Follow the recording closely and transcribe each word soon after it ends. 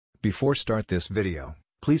Before start this video,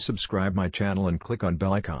 please subscribe my channel and click on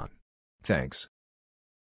bell icon. Thanks.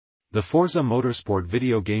 The Forza Motorsport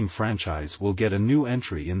video game franchise will get a new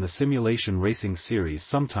entry in the simulation racing series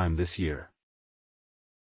sometime this year.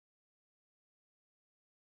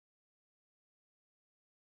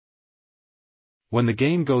 When the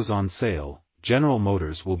game goes on sale, General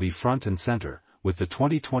Motors will be front and center, with the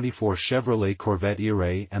 2024 Chevrolet Corvette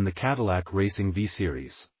E-Ray and the Cadillac Racing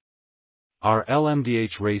V-Series.R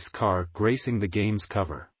LMDh race car gracing the game's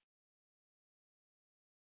cover.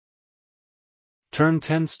 Turn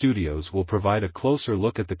 10 Studios will provide a closer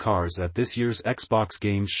look at the cars at this year's Xbox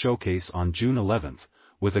Games Showcase on June 11th,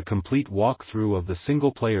 with a complete walkthrough of the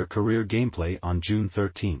single-player career gameplay on June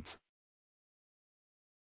 13th.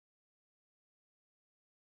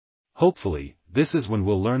 Hopefully, this is when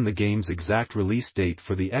we'll learn the game's exact release date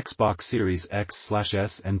for the Xbox Series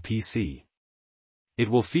X/S and PC. It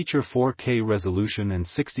will feature 4K resolution and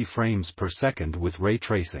 60 frames per second with ray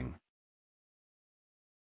tracing.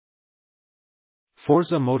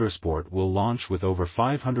 Forza Motorsport will launch with over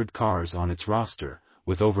 500 cars on its roster,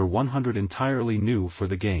 with over 100 entirely new for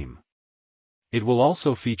the game. It will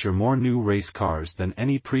also feature more new race cars than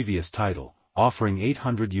any previous title, offering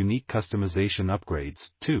 800 unique customization upgrades,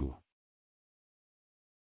 too.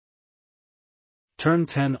 Turn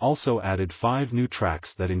 10 also added 5 new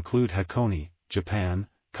tracks that include Hakone, Japan,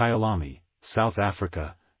 Kyalami, South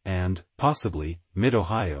Africa, and, possibly,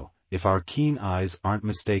 Mid-Ohio, if our keen eyes aren't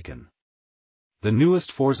mistaken. The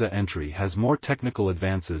newest Forza entry has more technical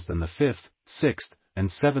advances than the 5th, 6th, and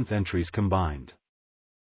 7th entries combined.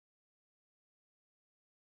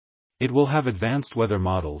 It will have advanced weather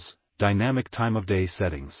models, dynamic time-of-day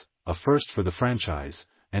settings, a first for the franchise,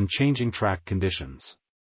 and changing track conditions.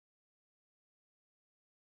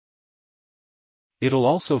 It'll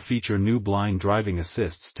also feature new blind driving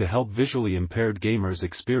assists to help visually impaired gamers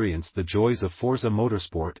experience the joys of Forza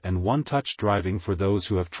Motorsport and one-touch driving for those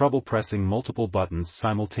who have trouble pressing multiple buttons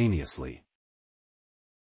simultaneously.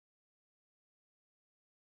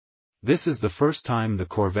 This is the first time the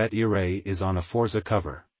Corvette E-Ray is on a Forza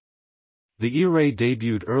cover. The E-Ray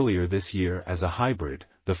debuted earlier this year as a hybrid,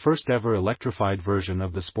 the first ever electrified version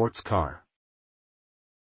of the sports car.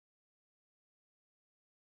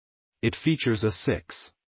 It features a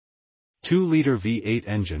 6.2-liter V8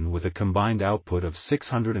 engine with a combined output of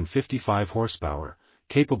 655 horsepower,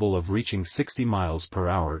 capable of reaching 60 miles per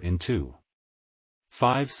hour in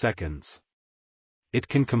 2.5 seconds. It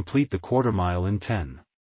can complete the quarter mile in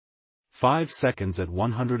 10.5 seconds at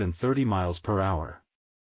 130 miles per hour.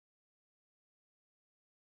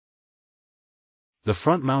 The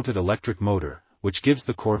front-mounted electric motor, which gives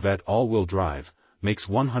the Corvette all-wheel drive, makes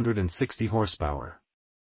 160 horsepower.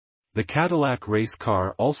 The Cadillac race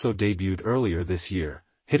car also debuted earlier this year,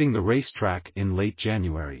 hitting the racetrack in late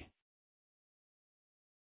January.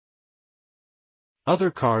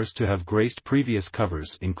 Other cars to have graced previous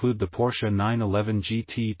covers include the Porsche 911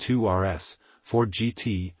 GT2 RS, Ford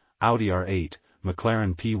GT, Audi R8,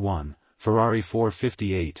 McLaren P1, Ferrari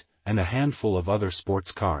 458, and a handful of other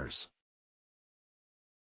sports cars.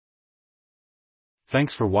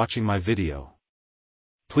 Thanks for watching my video.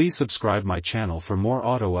 Please subscribe my channel for more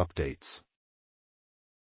auto updates.